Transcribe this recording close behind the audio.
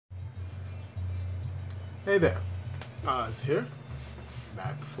Hey there, Oz here,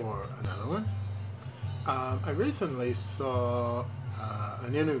 back for another one. I recently saw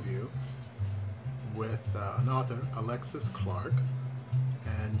an interview with an author, Alexis Clark,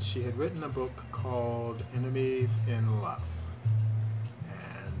 and she had written a book called Enemies in Love.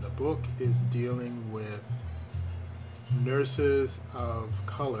 And the book is dealing with nurses of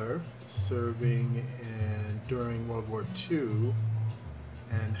color serving during World War II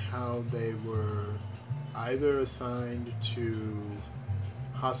and how they were either assigned to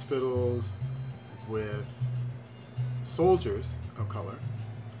hospitals with soldiers of color,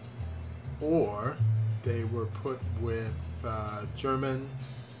 or they were put with German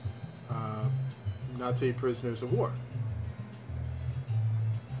Nazi prisoners of war.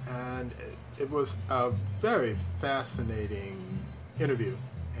 And it was a very fascinating interview,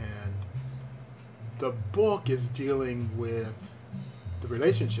 and the book is dealing with the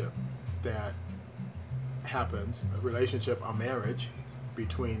relationship that happens, a marriage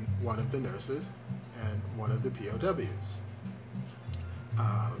between one of the nurses and one of the POWs.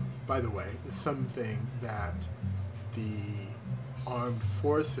 By the way, something that the armed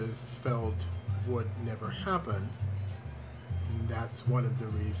forces felt would never happen. That's one of the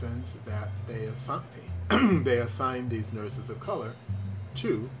reasons that they assigned these nurses of color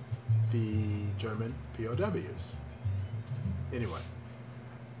to the German POWs. Anyway,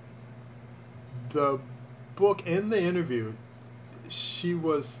 the book, in the interview, she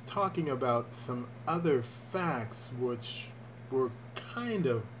was talking about some other facts which were kind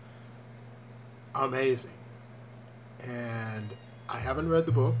of amazing. And I haven't read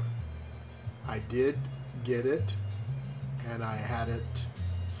the book. I did get it, and I had it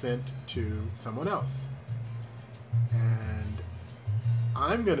sent to someone else. And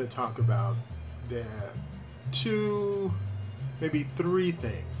I'm going to talk about the two, maybe three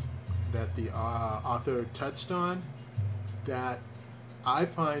things that the author touched on that I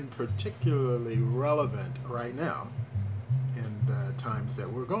find particularly relevant right now in the times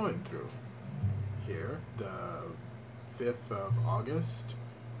that we're going through here, the 5th of August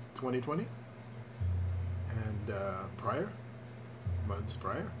 2020 and months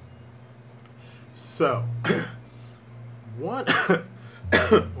prior. So, one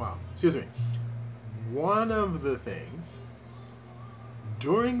one of the things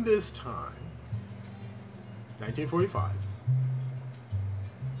during this time, 1945,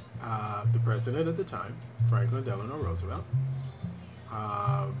 the president at the time, Franklin Delano Roosevelt,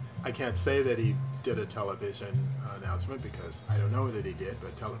 I can't say that he did a television announcement because I don't know that he did,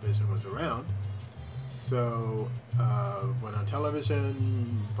 but television was around. So went on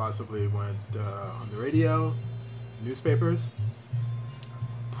television, possibly went on the radio, newspapers,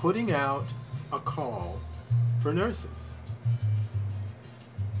 putting out a call for nurses.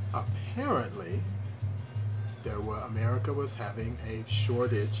 Apparently, America was having a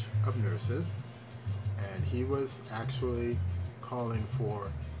shortage of nurses, and he was actually calling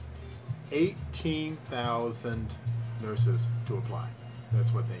for 18,000 nurses to apply.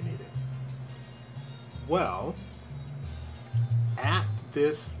 That's what they needed. Well, at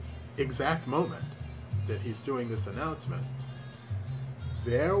this exact moment that he's doing this announcement,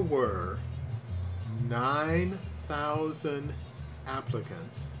 there were 9,000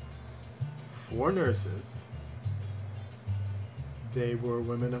 applicants for nurses. They were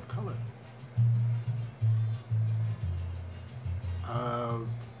women of color.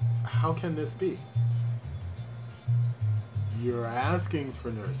 How can this be? You're asking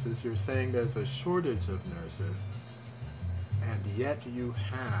for nurses, you're saying there's a shortage of nurses, and yet you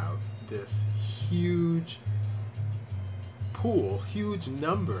have this huge pool, huge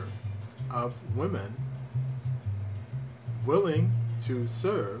number of women willing to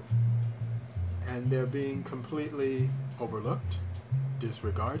serve, and they're being completely overlooked,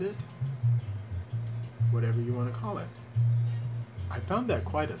 disregarded, whatever you want to call it. I found that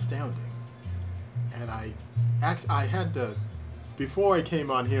quite astounding. And I had to, before I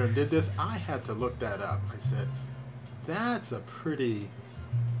came on here and did this, I had to look that up. I said, that's a pretty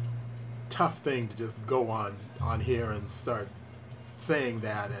tough thing to just go on here and start saying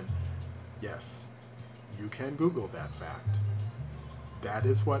that. And yes, you can Google that fact. That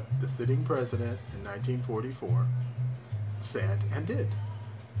is what the sitting president in 1944 said and did.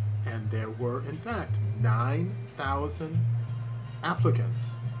 And there were, in fact, 9,000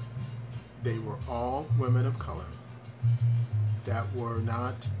 applicants. They were all women of color that were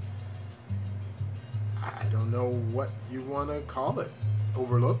not, I don't know what you want to call it,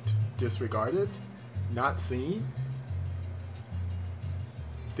 overlooked, disregarded, not seen.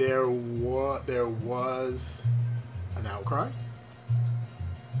 There was an outcry.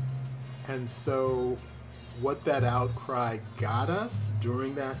 And so what that outcry got us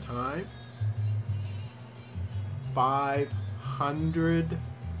during that time, 500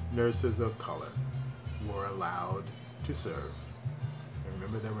 nurses of color were allowed to serve. And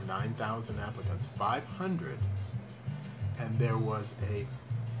remember, there were 9,000 applicants, 500, and there was a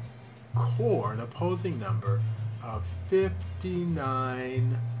core, an opposing number of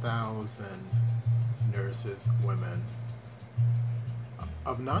 59,000 nurses, women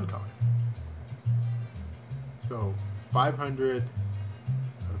of non-color. So 500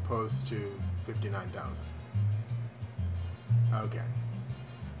 opposed to 59,000. Okay.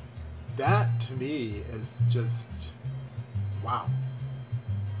 That to me is just wow.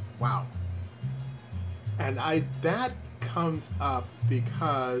 Wow. And that comes up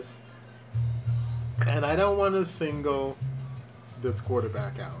because, and I don't want to single this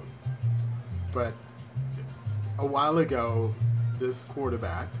quarterback out, but a while ago, this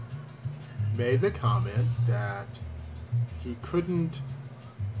quarterback made the comment that he couldn't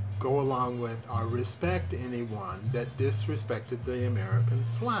go along with or respect anyone that disrespected the American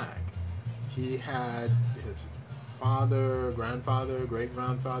flag. He had his father, grandfather,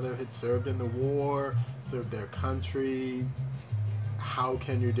 great-grandfather had served in the war, served their country. How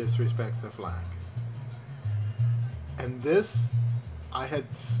can you disrespect the flag? And this, I had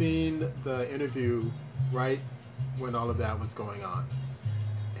seen the interview right when all of that was going on.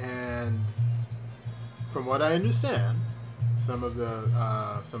 And from what I understand, some of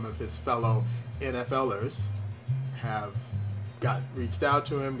his fellow NFLers have reached out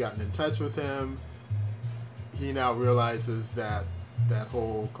to him, gotten in touch with him. He now realizes that that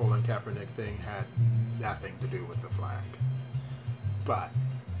whole Colin Kaepernick thing had nothing to do with the flag. But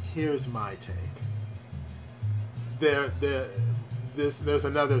here's my take. There's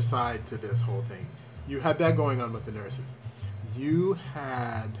another side to this whole thing. You had that going on with the nurses. You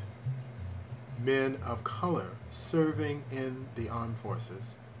had men of color serving in the armed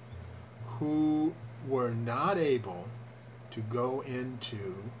forces who were not able to go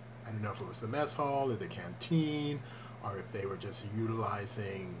into, I don't know if it was the mess hall or the canteen, or if they were just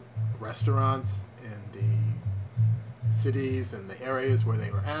utilizing restaurants in the cities and the areas where they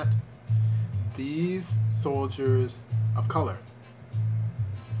were at. These soldiers of color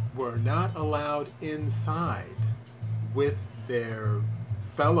were not allowed inside with their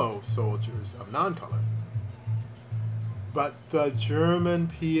fellow soldiers of non-color. But the German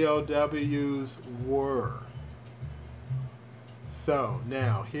POWs were. So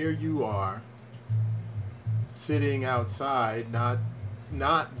now here you are sitting outside,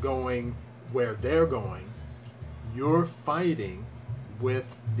 not going where they're going. You're fighting with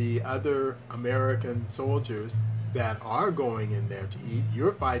the other American soldiers that are going in there to eat.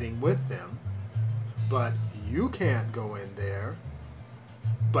 You're fighting with them, but you can't go in there.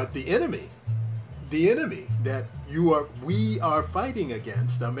 But the enemy that we are fighting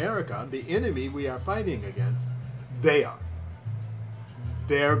against, America, the enemy we are fighting against, they're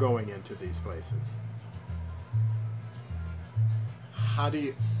going into these places. How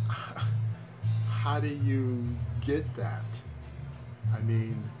do you get that? I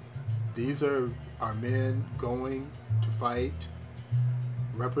mean, these are our men going to fight,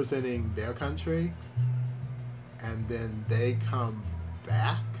 representing their country, and then they come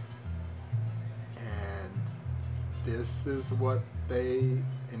back, and this is what they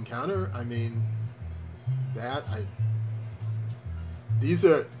encounter. I mean, these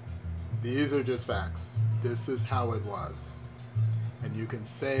are just facts. This is how it was. And you can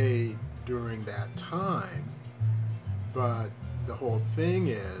say during that time, but the whole thing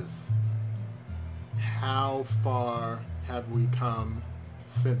is, how far have we come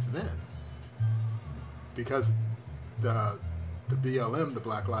since then? Because the BLM, the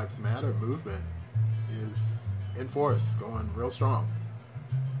Black Lives Matter movement, is in force, going real strong.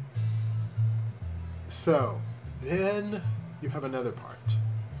 So then you have another part.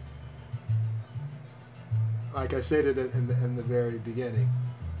 Like I stated in the very beginning,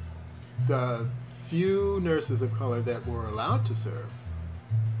 the few nurses of color that were allowed to serve,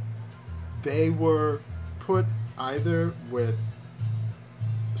 they were put either with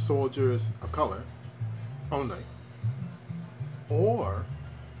soldiers of color only, or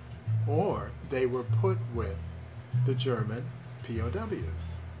they were put with the German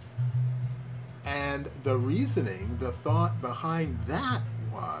POWs. And the reasoning, the thought behind that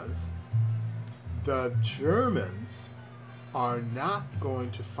was, the Germans are not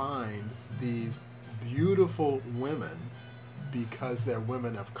going to find these beautiful women because they're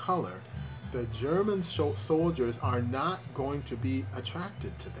women of color. The German soldiers are not going to be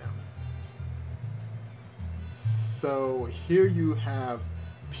attracted to them. So here you have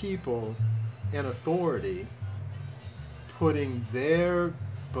people in authority, putting their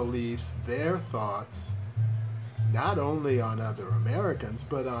beliefs, their thoughts, not only on other Americans,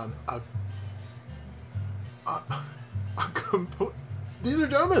 but on these are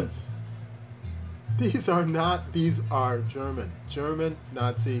Germans. These are German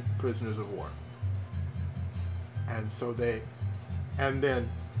Nazi prisoners of war. And so and then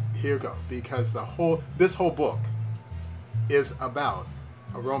here go, because this whole book is about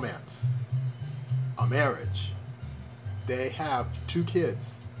a romance, a marriage. They have 2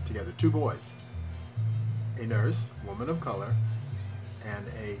 kids together, 2 boys, a nurse, woman of color, and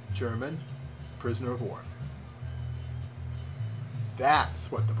a German prisoner of war.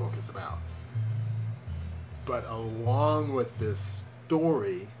 That's what the book is about. But along with this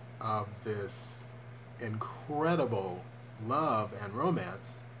story of this incredible love and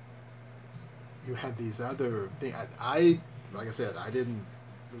romance, you had these other things. Like I said, I didn't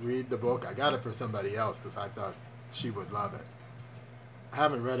read the book. I got it for somebody else because I thought she would love it. I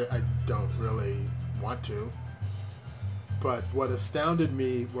haven't read it. I don't really want to. But what astounded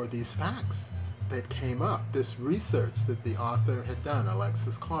me were these facts that came up, this research that the author had done,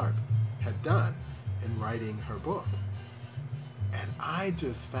 Alexis had done in writing her book. And I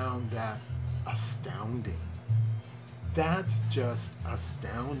just found that astounding. That's just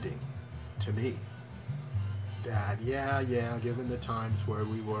astounding to me. That, yeah, given the times where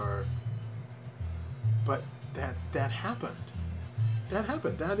we were, but that happened. That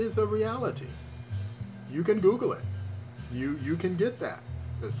happened. That is a reality. You can Google it. You can get that.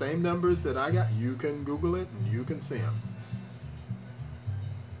 The same numbers that I got, you can Google it and you can see them.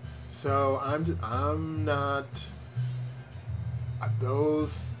 So I'm not,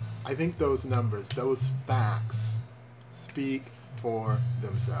 I think those numbers, those facts speak for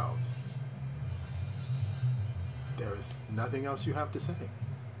themselves. There is nothing else you have to say,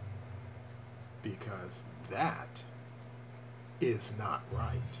 because that is not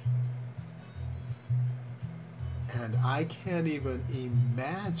right. And I can't even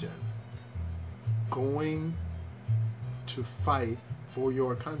imagine going to fight for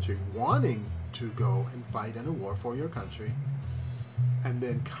your country, wanting to go and fight in a war for your country, and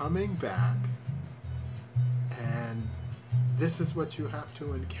then coming back, and this is what you have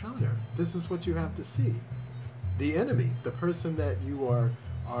to encounter. This is what you have to see. The enemy, the person that you are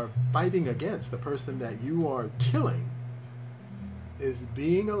fighting against, the person that you are killing, is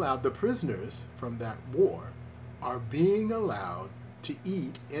being allowed, the prisoners from that war are being allowed to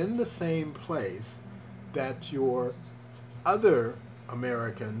eat in the same place that your other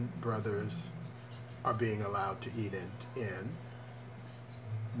American brothers are being allowed to eat in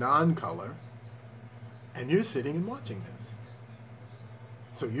non-color, and you're sitting and watching this.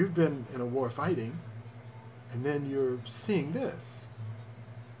 So you've been in a war fighting, and then you're seeing this.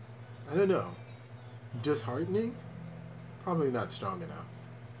 I don't know. Disheartening? Probably not strong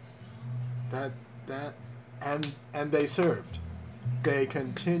enough. And they served. They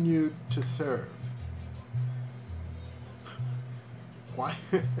continued to serve.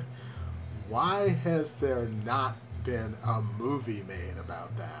 Why has there not been a movie made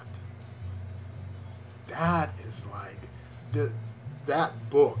about that? That is like that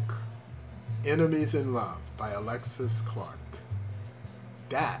book, Enemies in Love by Alexis Clark.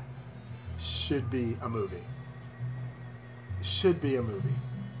 That should be a movie. It should be a movie.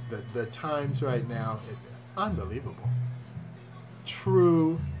 The times right now, unbelievable.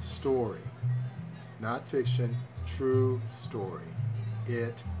 True story. Not fiction, true story.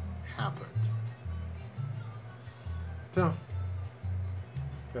 It happened. So,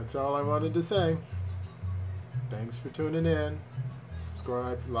 that's all I wanted to say. Thanks for tuning in.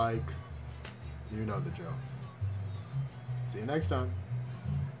 Subscribe, like, you know the drill. See you next time.